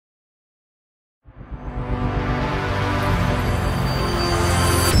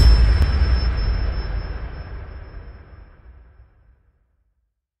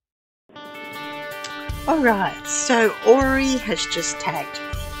Alright, so Ori has just tagged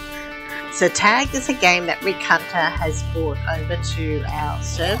me. So Tag is a game that Rick Hunter has brought over to our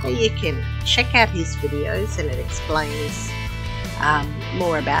server. You can check out his videos and it explains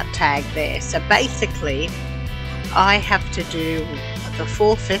more about Tag there. So basically, I have to do the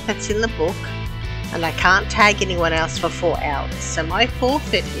forfeit that's in the book, and I can't tag anyone else for 4 hours. So my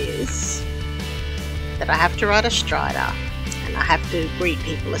forfeit is that I have to ride a strider and I have to greet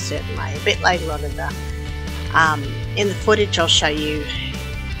people a certain way. A bit later on in the footage I'll show you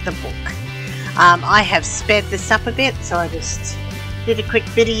the book. I have sped this up a bit, so I just did a quick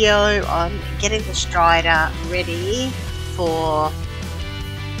video on getting the strider ready for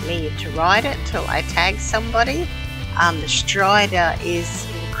me to ride it till I tag somebody. The strider is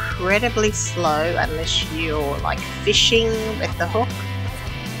incredibly slow unless you're like fishing with the hook.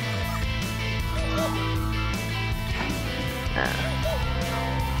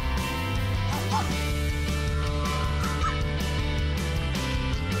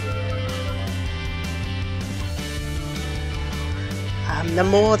 The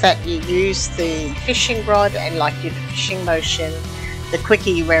more that you use the fishing rod and like do the fishing motion, the quicker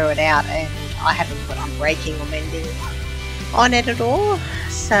you wear it out, and I haven't put on braking or mending on it at all.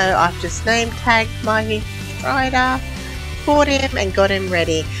 So I've just name tagged my strider, bought him and got him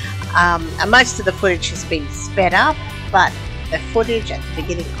ready. And most of the footage has been sped up, but the footage at the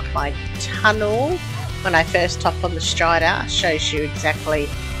beginning of my tunnel when I first hop on the strider shows you exactly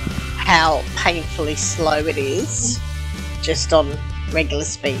how painfully slow it is just on regular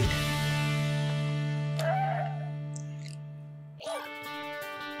speed.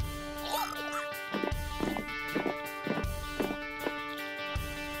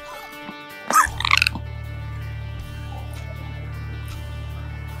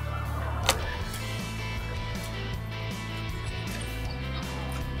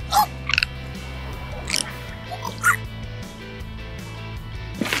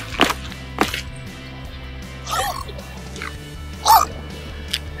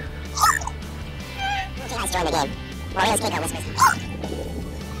 Join the game. Warriors Keeper Whispers.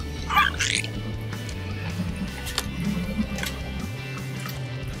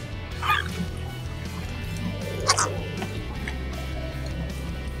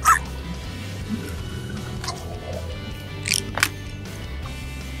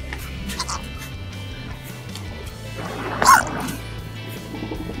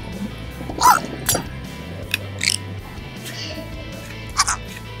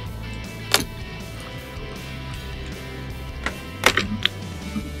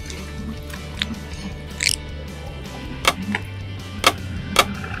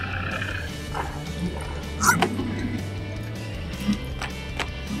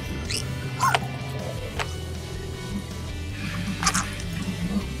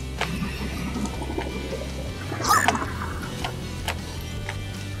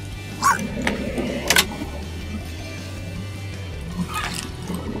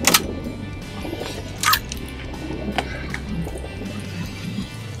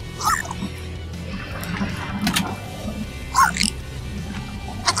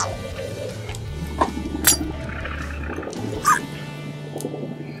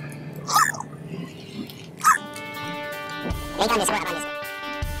 Wait on this, work on this.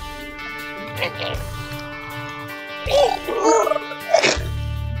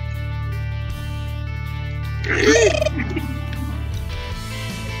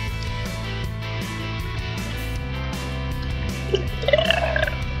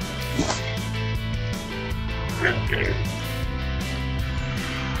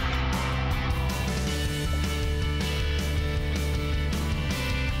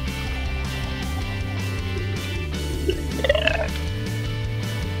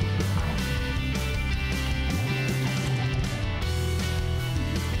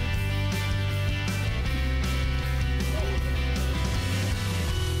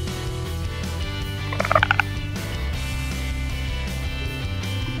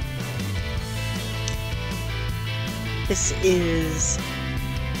 This is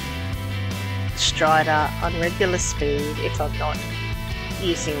strider on regular speed if I'm not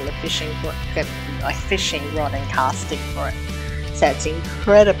using the fishing rod and casting for it. So it's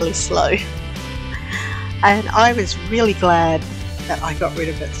incredibly slow. And I was really glad that I got rid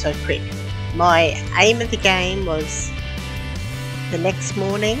of it so quick. My aim of the game was the next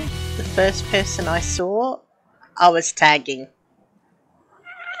morning, the first person I saw, I was tagging.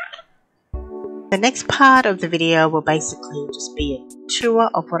 The next part of the video will basically just be a tour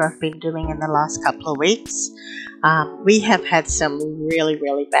of what I've been doing in the last couple of weeks. We have had some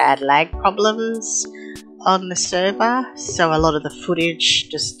really bad lag problems on the server, so a lot of the footage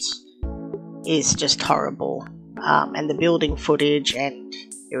just is just horrible, and the building footage, and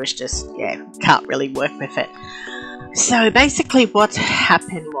it was just, yeah, can't really work with it. So basically what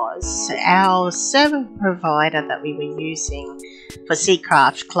happened was our server provider that we were using for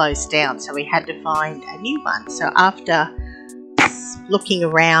Seacraft closed down, so we had to find a new one. So after looking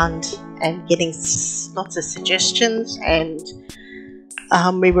around and getting lots of suggestions, and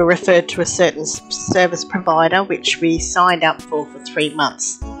we were referred to a certain service provider which we signed up for 3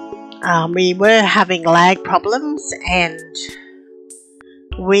 months. We were having lag problems, and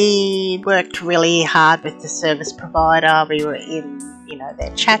we worked really hard with the service provider. We were in,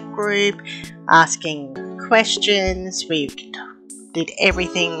 their chat group, asking questions. We did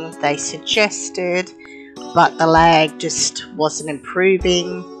everything they suggested, but the lag just wasn't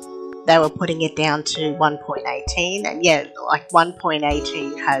improving. They were putting it down to 1.18, and yeah, like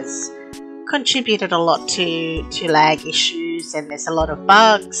 1.18 has contributed a lot to lag issues, and there's a lot of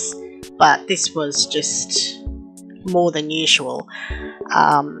bugs, but this was just more than usual.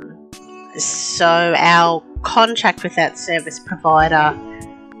 So our contract with that service provider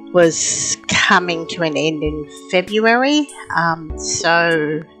was coming to an end in February.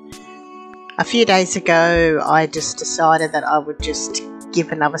 So a few days ago I just decided that I would just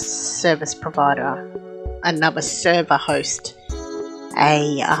give another service provider, another server host,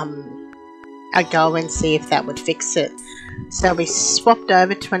 a go and see if that would fix it. So we swapped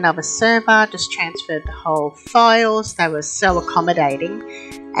over to another server, just transferred the whole files. They were so accommodating,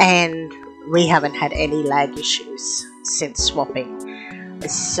 and we haven't had any lag issues since swapping.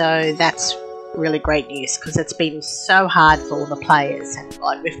 So that's really great news, because it's been so hard for all the players, and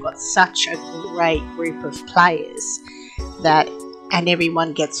like, we've got such a great group of players that, and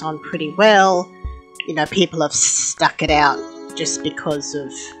everyone gets on pretty well. People have stuck it out just because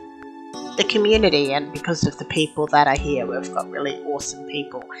of the community and because of the people that are here. We've got really awesome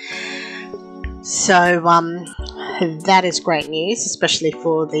people. So that is great news, especially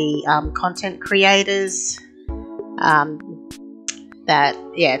for the content creators. That,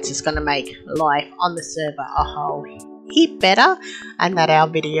 yeah, it's just going to make life on the server a whole heap better, and that our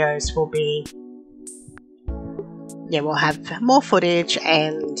videos will be, yeah, we'll have more footage,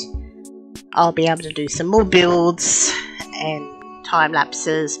 and I'll be able to do some more builds and time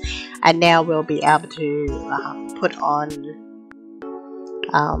lapses, and now we'll be able to put on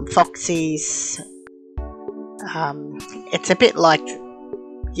Foxy's. It's a bit like,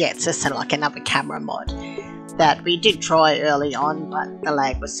 yeah, it's just like another camera mod that we did try early on, but the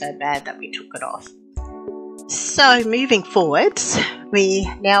lag was so bad that we took it off. So moving forwards, we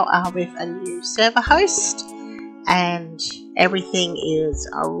now are with a new server host, and everything is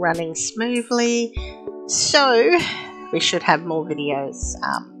running smoothly. So we should have more videos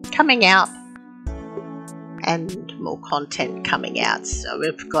coming out and more content coming out. So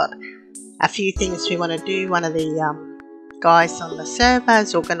we've got a few things we want to do. One of the guys on the server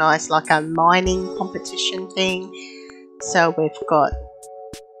has organised like a mining competition thing. So we've got,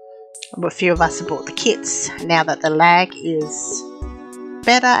 a few of us have bought the kits. Now that the lag is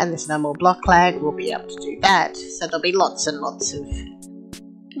better and there's no more block lag, we'll be able to do that. So there'll be lots and lots of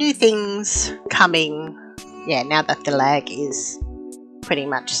new things coming, yeah, now that the lag is pretty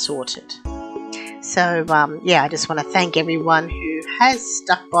much sorted. So yeah, I just want to thank everyone who has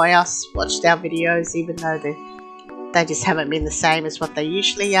stuck by us, watched our videos, even though they just haven't been the same as what they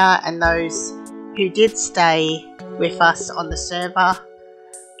usually are, and those who did stay with us on the server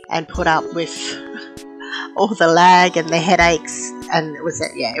and put up with all the lag and the headaches, and it was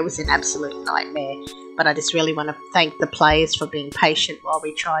an absolute nightmare. But I just really want to thank the players for being patient while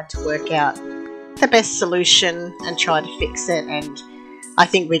we tried to work out the best solution and try to fix it. And I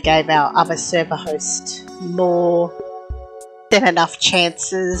think we gave our other server host more than enough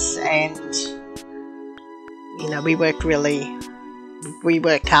chances, and we worked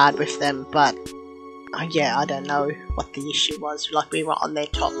hard with them, but yeah, I don't know what the issue was. Like, we were on their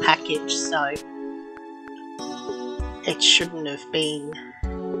top package, so it shouldn't have been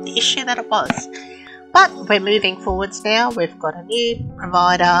the issue that it was. But we're moving forwards now. We've got a new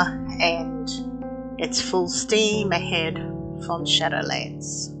provider, and it's full steam ahead from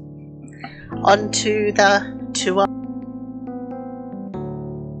Shadowlands. On to the tour.